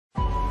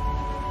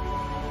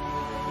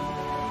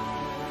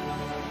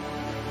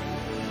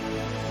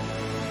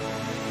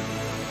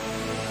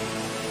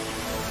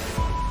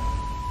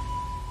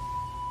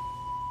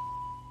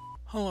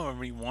Hello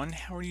everyone,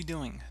 how are you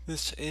doing?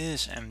 This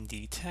is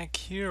MD Tech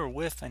here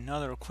with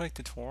another quick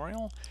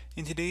tutorial.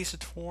 In today's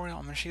tutorial,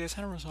 I'm going to show you guys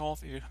how to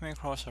resolve if you're coming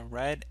across a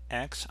red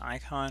X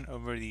icon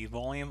over the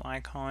volume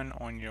icon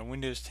on your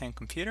Windows 10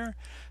 computer.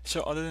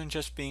 So other than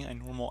just being a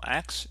normal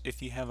X,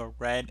 if you have a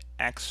red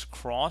X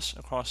cross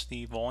across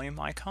the volume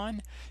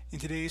icon, in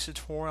today's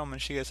tutorial I'm going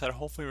to show you guys how to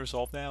hopefully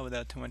resolve that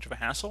without too much of a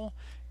hassle.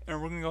 And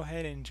we're going to go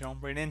ahead and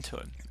jump right into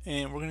it.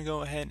 And we're going to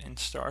go ahead and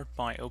start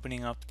by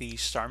opening up the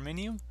Start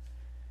menu.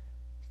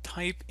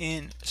 Type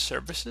in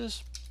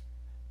services.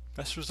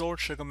 Best result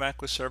should come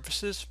back with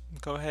services.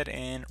 Go ahead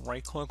and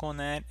right click on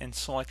that and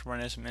select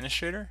run as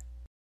administrator.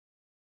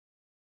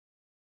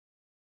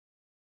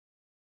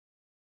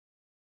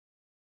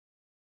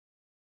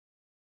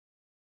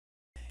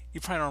 You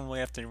probably don't really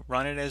have to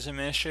run it as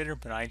administrator,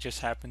 but I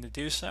just happen to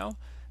do so.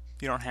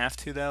 You don't have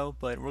to though,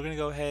 but we're going to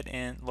go ahead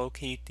and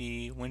locate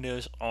the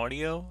Windows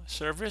Audio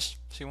service.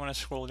 So you want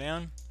to scroll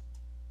down,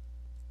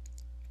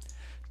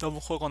 double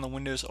click on the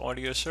Windows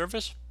Audio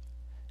service,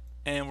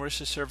 and where's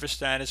the service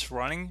status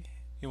running,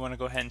 you want to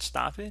go ahead and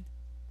stop it.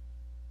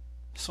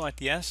 Select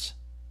yes,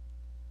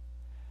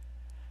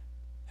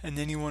 and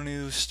then you want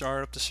to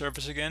start up the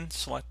service again.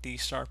 Select the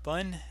start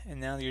button,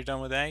 and now that you're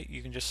done with that,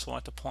 you can just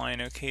select apply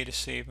and OK to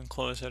save and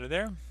close out of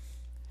there.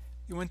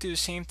 You want to do the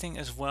same thing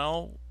as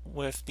well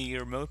with the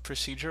remote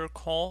procedure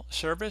call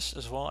service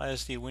as well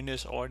as the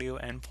Windows Audio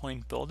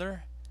Endpoint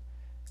Builder.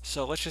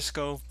 So let's just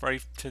go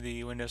right to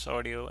the Windows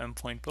Audio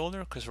Endpoint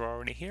Builder because we're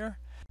already here,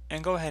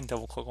 and go ahead and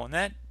double click on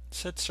that.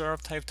 Set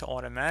serve type to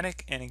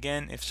automatic, and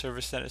again, if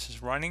service status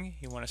is running,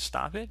 you want to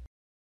stop it.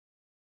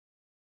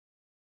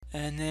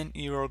 And then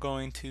you are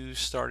going to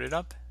start it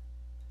up,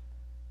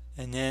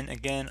 and then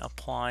again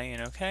apply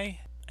and OK.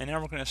 And now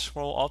we're going to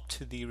scroll up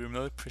to the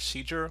remote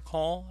procedure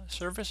call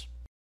service.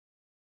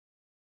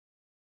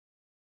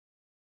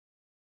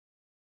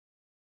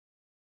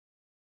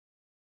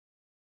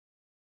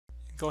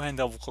 Go ahead and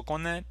double click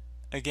on that.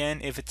 Again,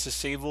 if it's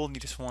disabled, you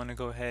just want to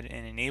go ahead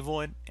and enable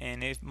it,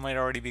 and it might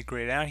already be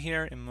grayed out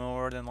here, and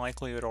more than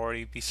likely it would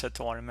already be set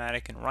to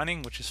automatic and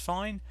running, which is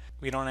fine.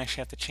 We don't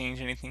actually have to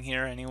change anything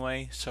here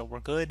anyway, so we're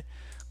good.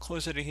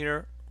 Close it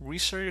here,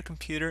 restart your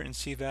computer and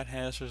see if that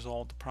has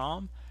resolved the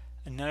problem.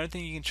 Another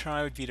thing you can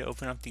try would be to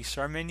open up the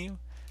Start menu,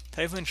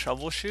 type in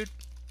troubleshoot.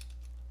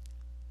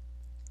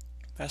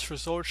 Best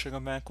result should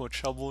come back with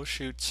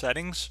troubleshoot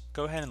settings.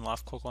 Go ahead and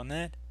left click on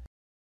that.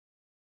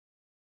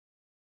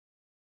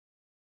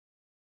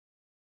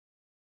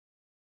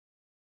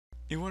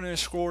 You want to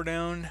scroll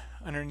down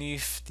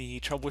underneath the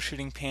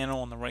troubleshooting panel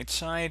on the right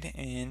side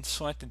and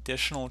select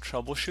additional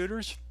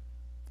troubleshooters.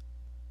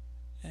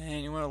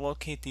 And you want to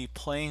locate the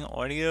playing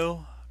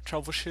audio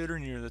troubleshooter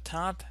near the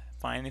top.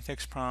 Find and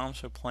fix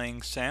problems with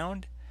playing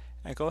sound.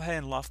 And go ahead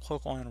and left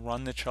click on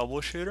run the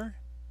troubleshooter.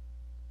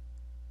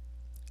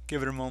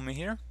 Give it a moment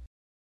here.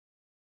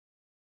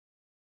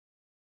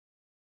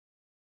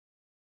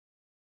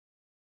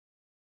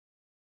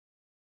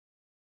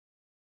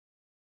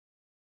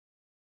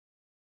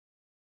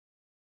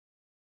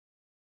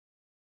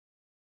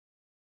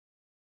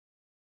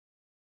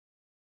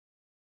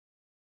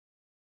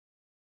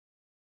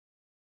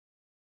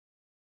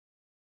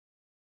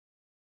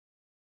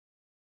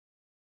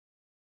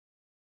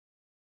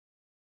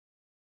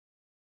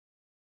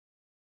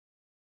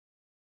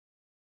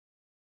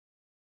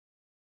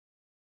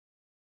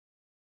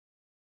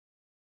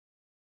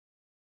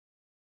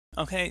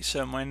 Okay,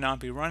 so it might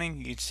not be running.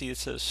 You can see it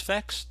says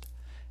fixed.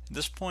 At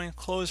this point,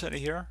 close out of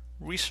here,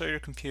 restart your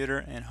computer,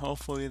 and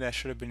hopefully that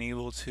should have been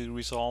able to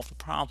resolve the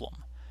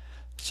problem.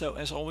 So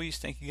as always,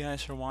 thank you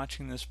guys for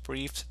watching this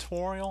brief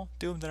tutorial.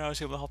 Do hope that I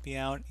was able to help you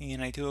out,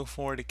 and I do look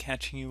forward to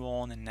catching you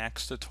all in the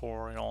next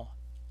tutorial.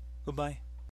 Goodbye.